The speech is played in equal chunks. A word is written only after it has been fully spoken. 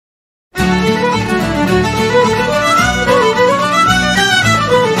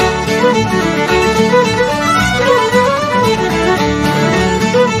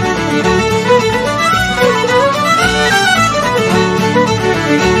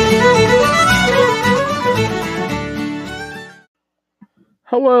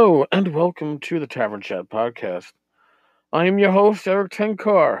Hello, and welcome to the Tavern Chat Podcast. I am your host, Eric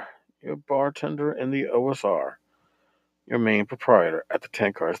Tenkar, your bartender in the OSR, your main proprietor at the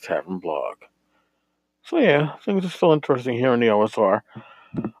Tenkar's Tavern blog. So yeah, things are still interesting here in the OSR.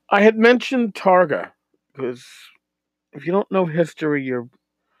 I had mentioned Targa, because if you don't know history,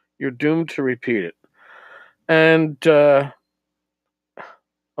 you're doomed to repeat it. And of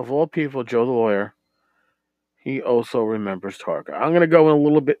all people, Joe the lawyer, he also remembers Targa. I'm going to go in a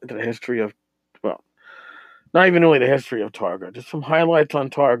little bit into the history of, well, not even really the history of Targa, just some highlights on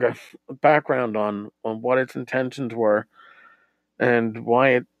Targa, background on what its intentions were, and why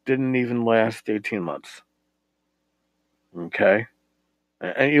it didn't even last 18 months. Okay?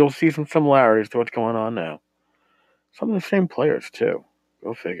 And you'll see some similarities to what's going on now. Some of the same players, too.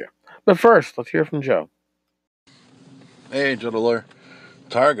 Go figure. But first, let's hear from Joe. Hey, Joe the lawyer.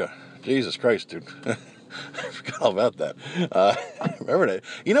 Targa. Jesus Christ, dude. I forgot all about that. I remember that.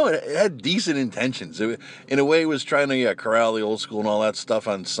 You know, it had decent intentions. In a way, it was trying to corral the old school and all that stuff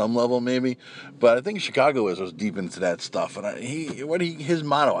on some level, maybe. But I think Chicago was deep into that stuff. And his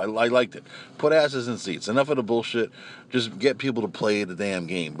motto, I liked it. Put asses in seats. Enough of the bullshit. Just get people to play the damn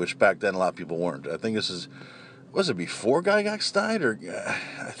game, which back then a lot of people weren't. I think this is, was it before Guy got Stein? Or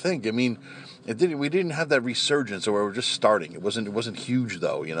I think, I mean, it didn't. We didn't have that resurgence, or we were just starting. It wasn't huge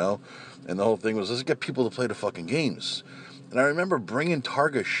though, you know. And the whole thing was, let's get people to play the fucking games. And I remember bringing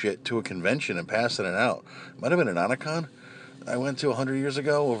Targa shit to a convention and passing it out. Might have been an Anacon I went to 100 years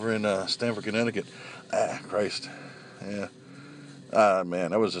ago over in Stamford, Connecticut. Christ, yeah. Man,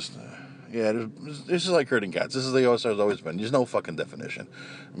 that was just. Yeah, this is like herding cats. This is the OSR's always been. There's no fucking definition.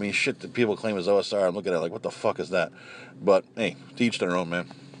 I mean, shit that people claim is OSR, I'm looking at it like, what the fuck is that? But, hey, to each their own, man.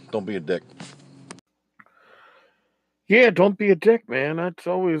 Don't be a dick. Yeah, don't be a dick, man. That's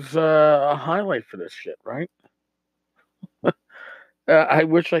always a highlight for this shit, right? I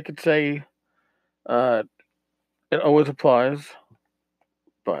wish I could say uh, it always applies,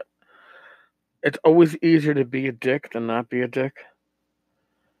 but it's always easier to be a dick than not be a dick.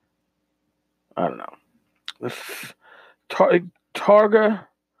 I don't know. This Targa,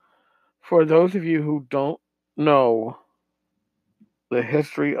 for those of you who don't know the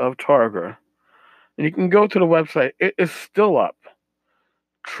history of Targa, and you can go to the website, it is still up.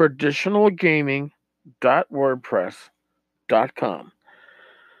 Traditionalgaming.wordpress.com.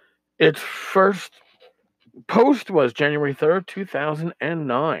 Its first post was January 3rd,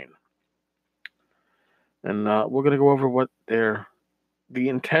 2009. And we're going to go over what the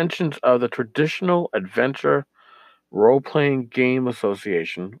intentions of the Traditional Adventure Role-Playing Game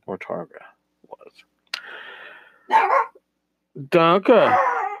Association, or TARGA, was. Donka,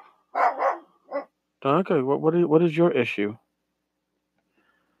 what is your issue?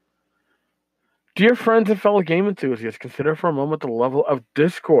 Dear friends and fellow game enthusiasts, consider for a moment the level of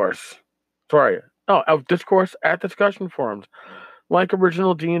discourse. Of discourse at discussion forums, like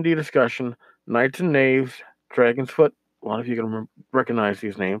original D&D discussion, Knights and Knaves, Dragon's Foot. A lot of you can recognize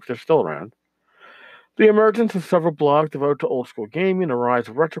these names; they're still around. The emergence of several blogs devoted to old school gaming, the rise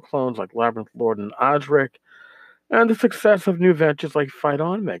of retro clones like Labyrinth Lord and Osric, and the success of new ventures like Fight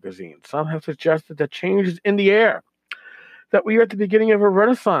On magazine. Some have suggested that change is in the air, that we are at the beginning of a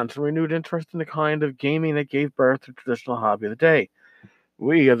renaissance and renewed interest in the kind of gaming that gave birth to the traditional hobby of the day.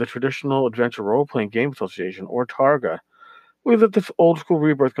 We, of the Traditional Adventure Role-Playing Game Association, or TARGA, believe that this old school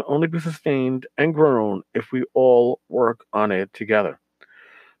rebirth can only be sustained and grown if we all work on it together.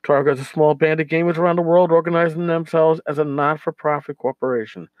 TARGA is a small band of gamers around the world organizing themselves as a not-for-profit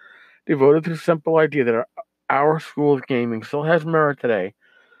corporation devoted to the simple idea that our school of gaming still has merit today,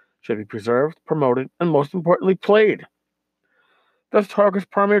 should be preserved, promoted, and most importantly, played. Thus, TARGA's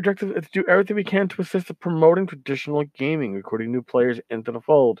primary objective is to do everything we can to assist in promoting traditional gaming, recruiting new players into the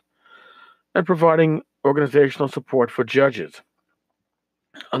fold, and providing organizational support for judges.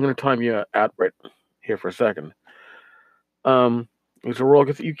 I'm going to time you out right here for a second. It's a rule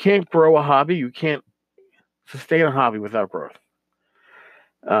because you can't grow a hobby, you can't sustain a hobby without growth.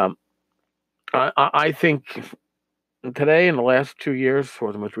 I think today, in the last 2 years,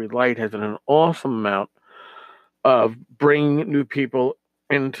 for the most Light has done an awesome amount of bringing new people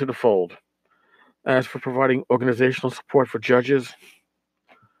into the fold. As for providing organizational support for judges,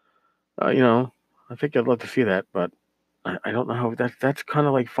 I think I'd love to see that, but I don't know how that's kind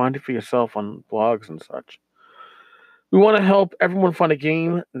of like find it for yourself on blogs and such. We want to help everyone find a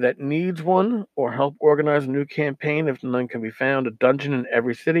game that needs one, or help organize a new campaign if none can be found, a dungeon in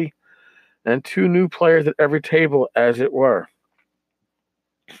every city, and 2 new players at every table, as it were.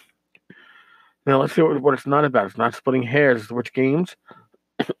 Now, let's see what it's not about. It's not splitting hairs as to which games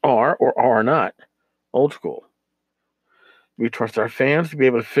are or are not old school. We trust our fans to be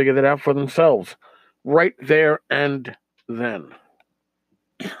able to figure that out for themselves right there and then.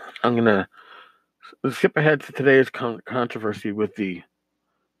 I'm going to skip ahead to today's controversy with the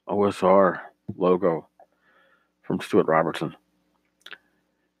OSR logo from Stuart Robertson.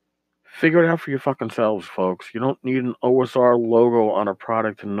 Figure it out for your fucking selves, folks. You don't need an OSR logo on a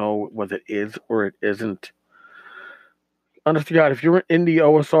product to know what it is or it isn't. Honest to God, if you're in the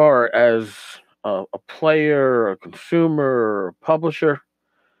OSR as a player, a consumer, a publisher,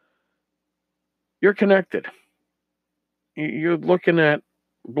 you're connected. You're looking at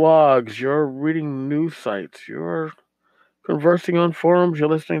blogs, you're reading news sites, you're conversing on forums, you're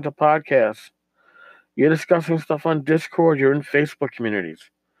listening to podcasts, you're discussing stuff on Discord, you're in Facebook communities.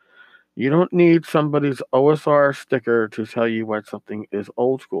 You don't need somebody's OSR sticker to tell you why something is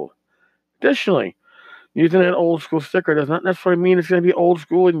old school. Additionally, using an old school sticker does not necessarily mean it's going to be old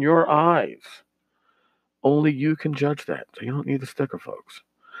school in your eyes. Only you can judge that. So you don't need the sticker, folks.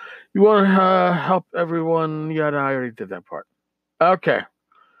 You want to help everyone? Yeah, I already did that part. Okay.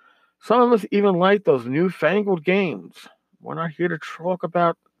 Some of us even like those newfangled games. We're not here to talk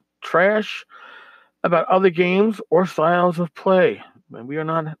about trash, about other games or styles of play. And we are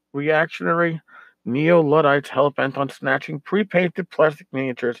not reactionary neo-Luddites hell-bent on snatching pre-painted plastic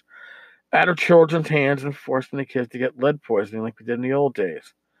miniatures out of children's hands and forcing the kids to get lead poisoning like we did in the old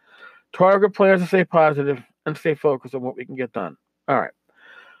days. TARGA plans to stay positive and stay focused on what we can get done. All right.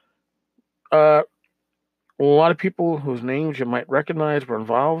 A lot of people whose names you might recognize were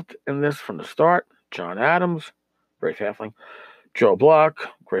involved in this from the start. John Adams, Ray Halfling, Joe Block,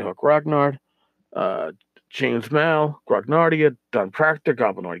 Greyhawk Grognard, James Mal, Grognardia, Don Proctor,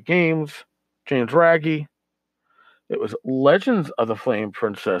 Goblinoid Games, James Raggy. It was Legends of the Flame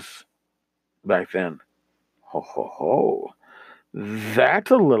Princess back then. Ho, ho, ho.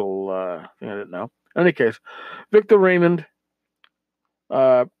 That's a little thing I didn't know. In any case, Victor Raymond,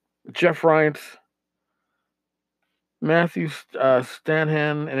 Jeff Ryance, Matthew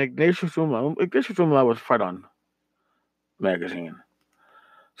Stanhan, and Ignatius Umla. Ignatius Umla was Fight On magazine.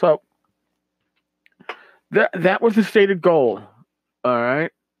 So that was the stated goal. All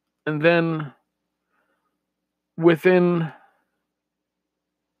right. And then within,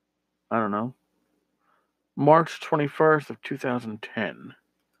 I don't know, March 21st of 2010,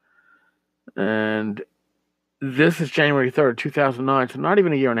 and this is January 3rd, 2009, so not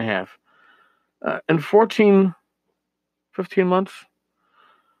even a year and a half. In 15 months,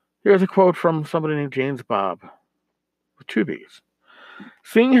 here's a quote from somebody named James Bob, with two B's.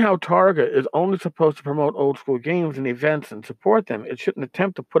 Seeing how Targa is only supposed to promote old school games and events and support them, it shouldn't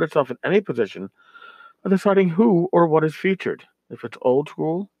attempt to put itself in any position of deciding who or what is featured. If it's old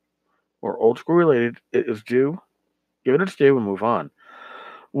school or old school related, it is due. Give it its due and move on.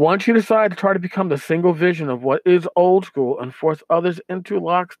 Once you decide to try to become the single vision of what is old school and force others into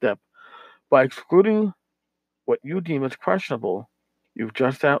lockstep by excluding what you deem as questionable, you've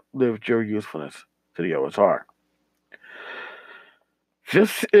just outlived your usefulness to the OSR.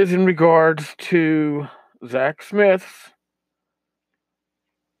 This is in regards to Zach Smith's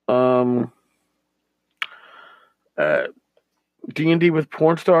D&D with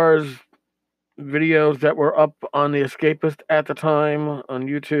porn stars videos that were up on The Escapist at the time on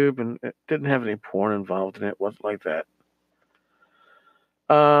YouTube, and it didn't have any porn involved in it. It wasn't like that.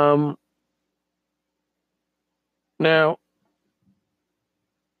 Now,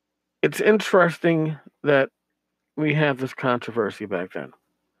 it's interesting that we have this controversy back then.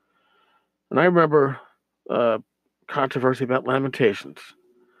 And I remember controversy about Lamentations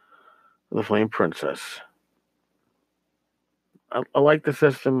of the Flame Princess. I like the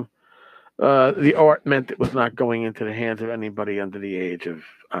system. The art meant it was not going into the hands of anybody under the age of,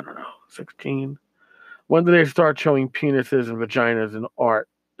 16. When did they start showing penises and vaginas in art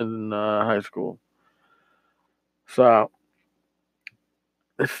in high school? So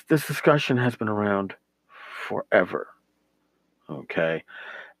this discussion has been around forever. Okay.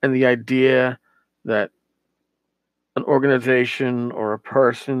 And the idea that an organization or a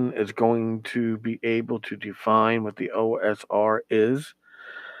person is going to be able to define what the OSR is.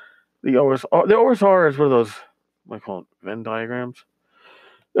 The OSR is one of those, I call it Venn diagrams.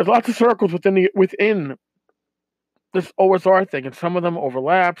 There's lots of circles within this OSR thing, and some of them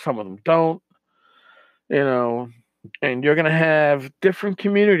overlap, some of them don't. And you're going to have different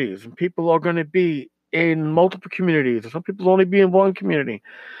communities, and people are going to be in multiple communities, and some people only be in one community.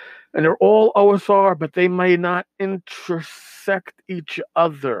 And they're all OSR, but they may not intersect each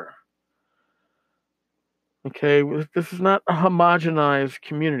other. Okay, this is not a homogenized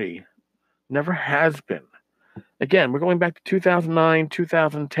community. Never has been. Again, we're going back to 2009,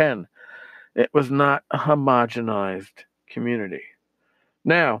 2010. It was not a homogenized community.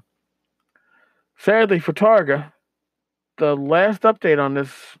 Now, sadly for Targa, the last update on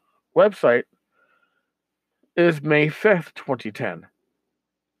this website is May 5th, 2010.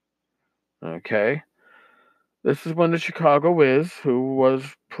 Okay. This is when the Chicago Wiz, who was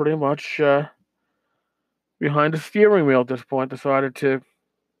pretty much behind the steering wheel at this point, decided to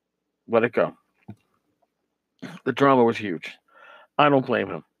let it go. The drama was huge. I don't blame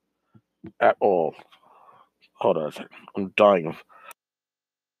him at all. Hold on a second. I'm dying of.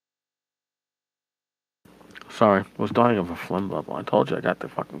 Sorry, I was dying of a phlegm bubble. I told you I got the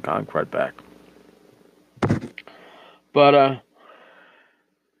fucking concrete back. But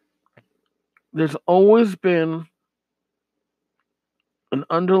there's always been an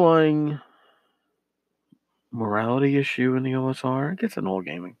underlying morality issue in the OSR. It gets in all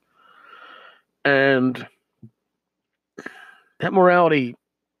gaming. And that morality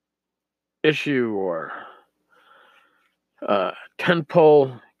issue or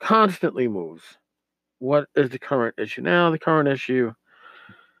tentpole constantly moves. What is the current issue now? The current issue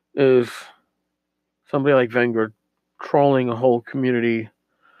is somebody like Wenger trolling a whole community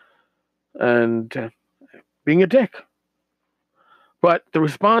and being a dick. But the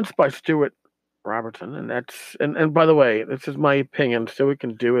response by Stuart Robertson, and by the way, this is my opinion, Stuart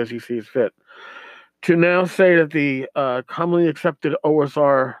can do as he sees fit, to now say that the commonly accepted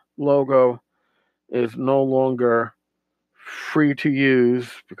OSR logo is no longer free to use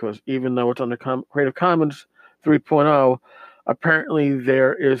because even though it's under Creative Commons 3.0, apparently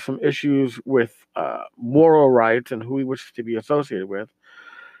there is some issues with moral rights and who he wishes to be associated with.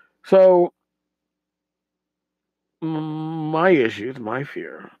 So my issues, my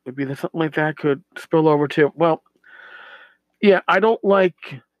fear, would be that something like that could spill over to, well, yeah, I don't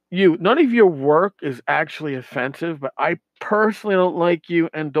like you. None of your work is actually offensive, but I personally don't like you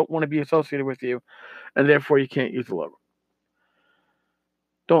and don't want to be associated with you, and therefore you can't use the logo.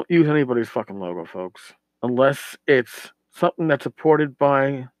 Don't use anybody's fucking logo, folks, unless it's something that's supported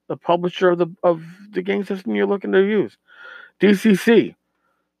by the publisher of the game system you're looking to use. DCC,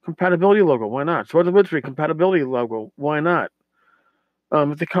 compatibility logo, why not? Swords of Wizardry, compatibility logo, why not?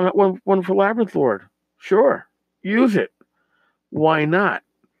 If they come out one for Labyrinth Lord, sure, use it. Why not?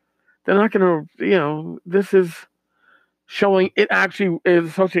 They're not going to, this is showing it actually is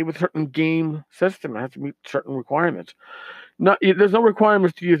associated with a certain game system. It has to meet certain requirements. There's no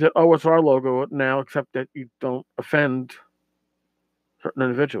requirements to use that OSR logo now, except that you don't offend a certain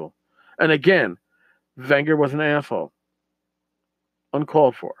individual. And again, Wenger was an asshole.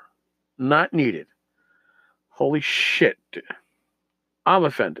 Uncalled for. Not needed. Holy shit. I'm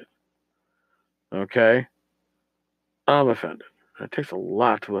offended. Okay? I'm offended. It takes a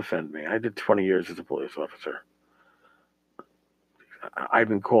lot to offend me. I did 20 years as a police officer. I've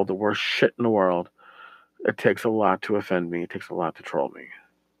been called the worst shit in the world. It takes a lot to offend me. It takes a lot to troll me.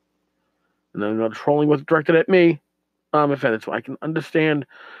 And then the trolling was directed at me. I'm offended. So I can understand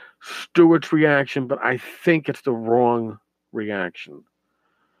Stewart's reaction, but I think it's the wrong reaction.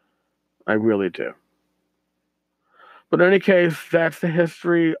 I really do. But in any case, that's the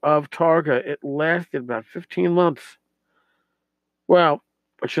history of Targa. It lasted about 15 months. Well,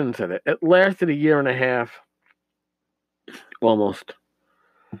 I shouldn't say that. It lasted a year and a half. Almost.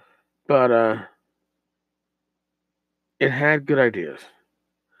 But it had good ideas.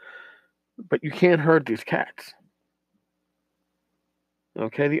 But you can't herd these cats.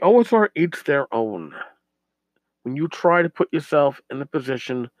 Okay? The OSR eats their own. When you try to put yourself in the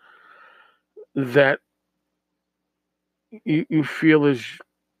position that you feel is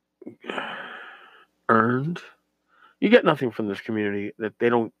earned, you get nothing from this community that they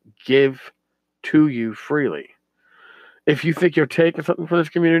don't give to you freely. If you think you're taking something from this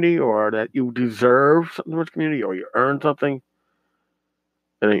community or that you deserve something from this community or you earn something,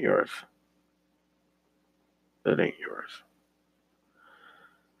 it ain't yours. It ain't yours.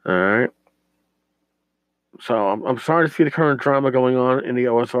 All right? So I'm sorry to see the current drama going on in the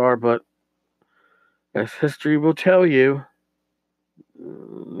OSR, but as history will tell you,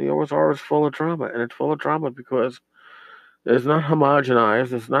 the OSR is full of drama, and it's full of drama because it's not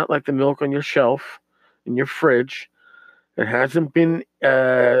homogenized. It's not like the milk on your shelf in your fridge. It hasn't been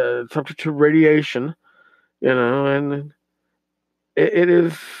subject to radiation, and it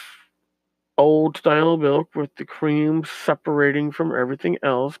is old style milk with the cream separating from everything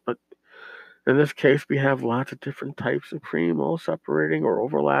else. But in this case, we have lots of different types of cream all separating or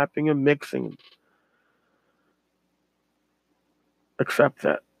overlapping and mixing. Accept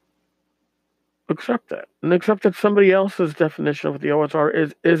that. Accept that. And accept that somebody else's definition of what the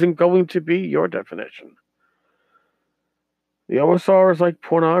OSR isn't going to be your definition. The OSR is like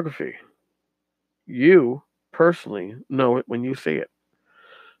pornography. You personally know it when you see it.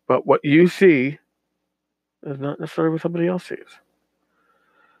 But what you see is not necessarily what somebody else sees.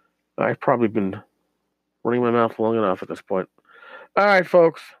 I've probably been running my mouth long enough at this point. All right,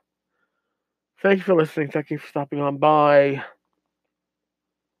 folks. Thank you for listening. Thank you for stopping on by.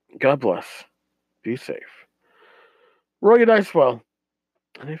 God bless. Be safe. Roll your dice well.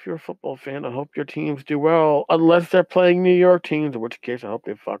 And if you're a football fan, I hope your teams do well, unless they're playing New York teams, in which case I hope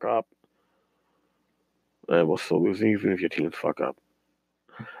they fuck up. And we'll still lose even if your teams fuck up.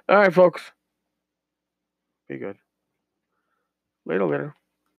 All right, folks. Be good. Later.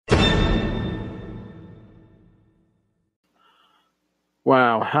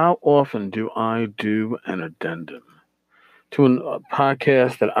 Wow, how often do I do an addendum to a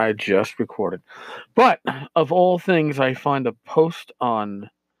podcast that I just recorded? But of all things, I find a post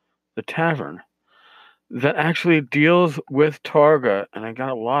on the tavern that actually deals with Targa, and I got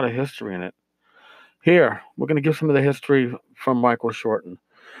a lot of history in it. Here, we're going to give some of the history from Michael Shorten.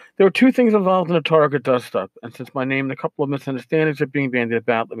 There were two things involved in the Targa dust up, and since my name and a couple of misunderstandings are being bandied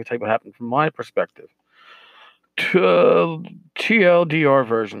about, let me tell you what happened from my perspective. TLDR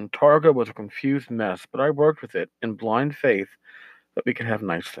version, Targa was a confused mess, but I worked with it in blind faith that we could have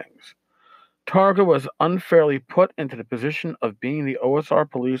nice things. Targa was unfairly put into the position of being the OSR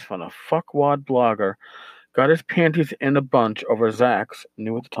police when a fuckwad blogger got his panties in a bunch over Zach's,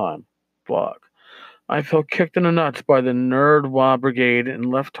 new at the time, blog. I felt kicked in the nuts by the nerd wa brigade and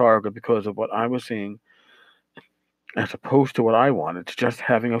left Targa because of what I was seeing, as opposed to what I wanted, just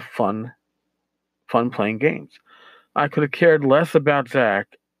having a fun playing games. I could have cared less about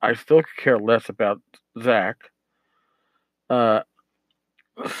Zach. I still could care less about Zach.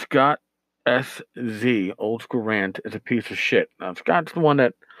 Scott SZ, Old School Rant, is a piece of shit. Now, Scott's the one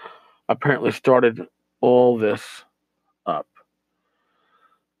that apparently started all this up.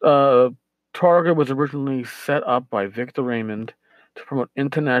 Targa was originally set up by Victor Raymond to promote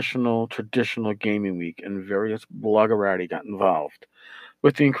International Traditional Gaming Week, and various bloggerati got involved.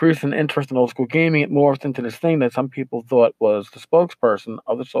 With the increase in interest in old school gaming, it morphed into this thing that some people thought was the spokesperson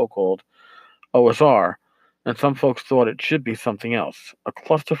of the so-called OSR, and some folks thought it should be something else, a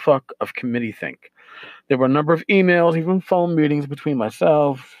clusterfuck of committee think. There were a number of emails, even phone meetings between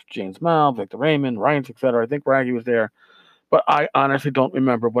myself, James Mal, Victor Raymond, Ryan, etc. I think Raggy was there, but I honestly don't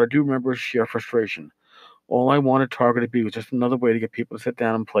remember. What I do remember is sheer frustration. All I wanted Target to be was just another way to get people to sit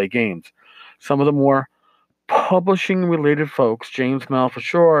down and play games. Some of the more publishing-related folks, James Mal for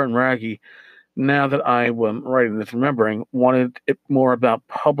sure, and Raggy, now that I am writing this, remembering, wanted it more about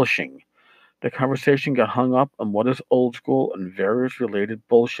publishing. The conversation got hung up on what is old school and various related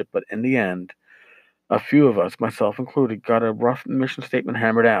bullshit, but in the end, a few of us, myself included, got a rough mission statement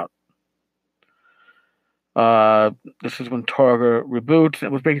hammered out. This is when Targa reboots.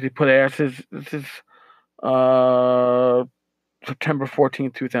 It was basically put asses. This is September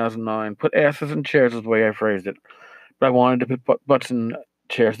 14th, 2009. Put asses in chairs is the way I phrased it. But I wanted to put butts in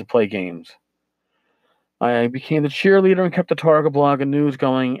chairs to play games. I became the cheerleader and kept the Targa blog and news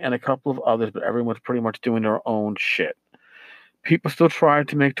going, and a couple of others, but everyone was pretty much doing their own shit. People still tried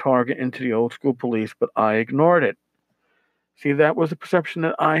to make Targa into the old school police, but I ignored it. See, that was the perception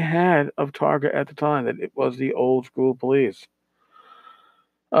that I had of Targa at the time, that it was the old school police.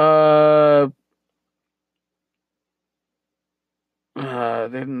 Then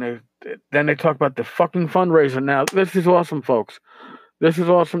they talk about the fucking fundraiser. Now, this is awesome, folks. This is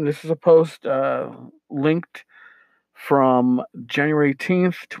awesome. This is a post linked from January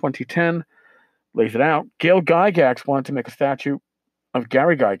 18th, 2010. Lays it out. Gail Gygax wanted to make a statue of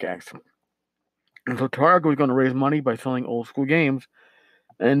Gary Gygax. And so Targa was going to raise money by selling old school games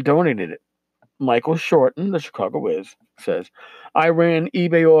and donated it. Michael Shorten, the Chicago Wiz, says, I ran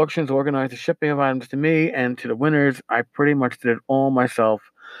eBay auctions, organized the shipping of items to me and to the winners. I pretty much did it all myself,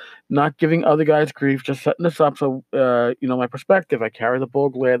 not giving other guys grief, just setting this up so, my perspective. I carry the ball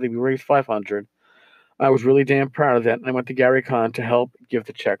gladly. We raised $500. I was really damn proud of that, and I went to Gary Kahn to help give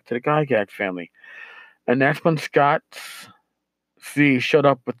the check to the Gygax family. And that's when Scott C showed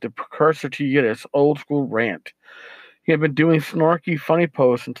up with the precursor to Yiddish old school rant. He had been doing snarky, funny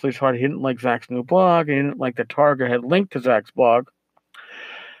posts until he started he didn't like Zach's new blog, and he didn't like that Targa had linked to Zach's blog.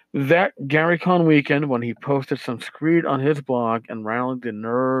 That Gary Con weekend, when he posted some screed on his blog and rallied the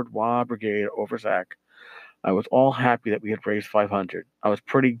nerd wa brigade over Zach, I was all happy that we had raised $500. I was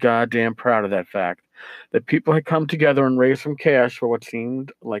pretty goddamn proud of that fact, that people had come together and raised some cash for what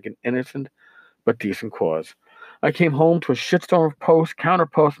seemed like an innocent but decent cause. I came home to a shitstorm of posts,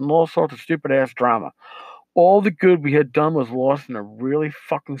 counter-posts, and all sorts of stupid-ass drama. All the good we had done was lost in a really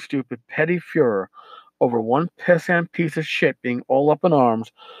fucking stupid, petty furor over one pissant piece of shit being all up in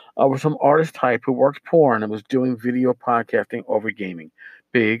arms over some artist type who works porn and was doing video podcasting over gaming.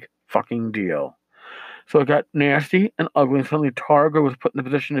 Big fucking deal. So it got nasty and ugly, and suddenly Targa was put in the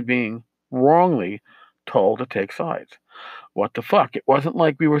position of being wrongly told to take sides. What the fuck? It wasn't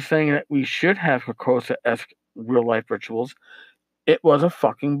like we were saying that we should have Carcosa-esque real life rituals. It was a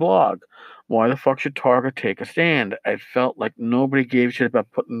fucking blog. Why the fuck should Targa take a stand? I felt like nobody gave a shit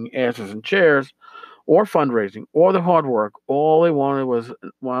about putting asses in chairs or fundraising or the hard work. All they wanted was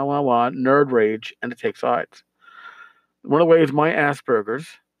nerd rage and to take sides. One of the ways my Asperger's,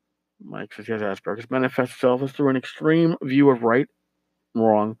 Mike says he has Asperger's, manifests itself is through an extreme view of right,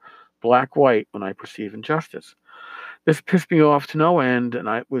 wrong, black, white when I perceive injustice. This pissed me off to no end, and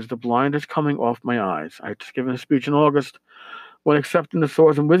I was the blinders coming off my eyes. I had just given a speech in August when accepting the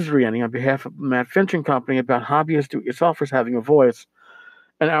Swords and Wizardry ending on behalf of Matt Finch and Company about hobbyist do-it-yourselfers having a voice,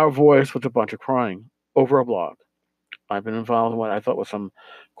 and our voice was a bunch of crying over a blog. I've been involved in what I thought was some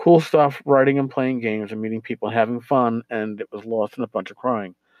cool stuff, writing and playing games and meeting people and having fun, and it was lost in a bunch of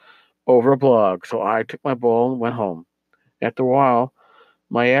crying over a blog. So I took my ball and went home. After a while,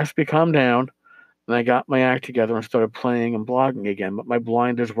 my ass calmed down, and I got my act together and started playing and blogging again, but my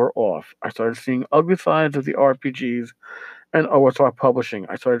blinders were off. I started seeing ugly sides of the RPGs and OSR publishing.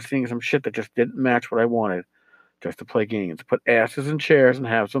 I started seeing some shit that just didn't match what I wanted, just to play games, put asses in chairs and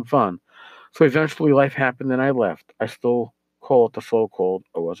have some fun. So eventually life happened and I left. I still call it the so-called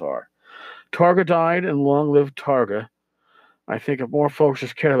OSR. Targa died and long live Targa. I think if more folks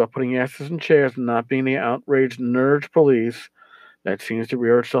just cared about putting asses in chairs and not being the outraged nerd police that seems to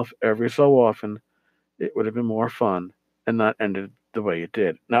rear itself every so often, it would have been more fun and not ended the way it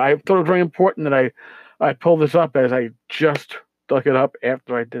did. Now, I thought it was very important that I pull this up as I just dug it up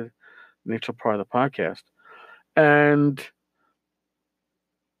after I did the initial part of the podcast. And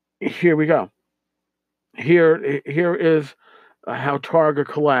here we go. Here is how Targa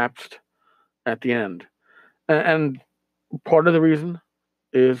collapsed at the end. And part of the reason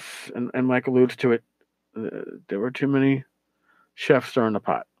is, and Mike alludes to it, there were too many chefs stirring the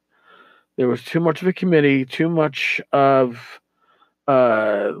pot. There was too much of a committee, too much of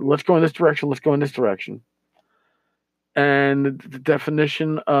let's go in this direction, let's go in this direction. And the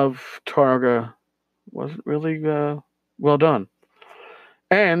definition of Targa wasn't really well done.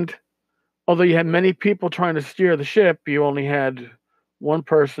 And although you had many people trying to steer the ship, you only had one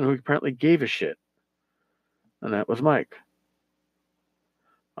person who apparently gave a shit, and that was Mike.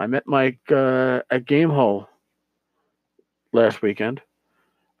 I met Mike at Gamehole last weekend,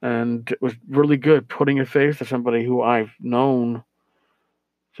 and it was really good putting a face to somebody who I've known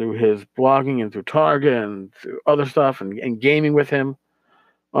through his blogging and through Targa and through other stuff and gaming with him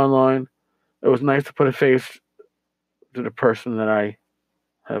online. It was nice to put a face to the person that I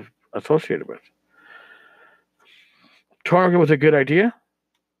have associated with. Targa was a good idea.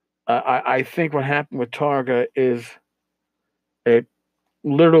 I think what happened with Targa is it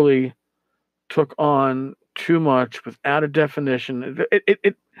literally took on too much without a definition.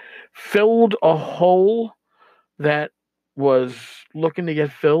 It filled a hole that was looking to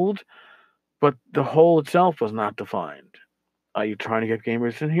get filled, but the hole itself was not defined. Are you trying to get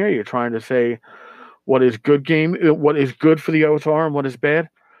gamers in here? You're trying to say what is good what is good for the OSR and what is bad?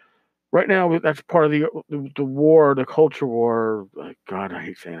 Right now, that's part of the war, the culture war. God, I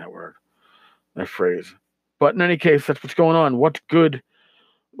hate saying that word, that phrase. But in any case, that's what's going on. What's good?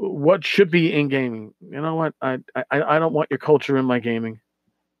 What should be in gaming? You know what? I don't want your culture in my gaming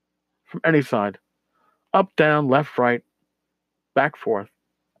from any side. Up, down, left, right, back, forth.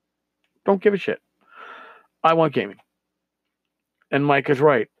 Don't give a shit. I want gaming. And Mike is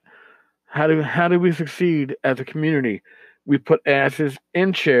right. How do we succeed as a community? We put asses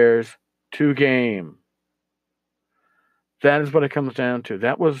in chairs to game. That is what it comes down to.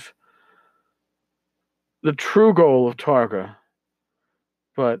 That was the true goal of Targa.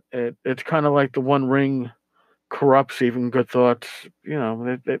 But it's kind of like the One Ring corrupts even good thoughts. You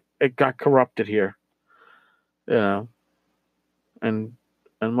know, it got corrupted here. You know, and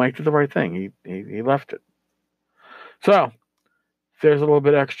Mike did the right thing. He left it. So there's a little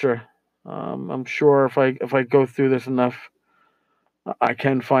bit extra. I'm sure if I go through this enough, I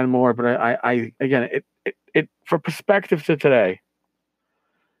can find more. But I again, it for perspective to today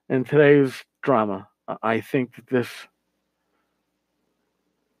and today's drama, I think that this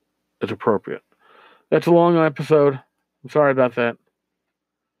is appropriate. That's a long episode. I'm sorry about that.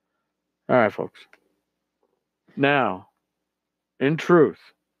 All right, folks. Now, in truth,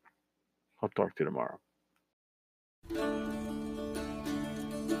 I'll talk to you tomorrow.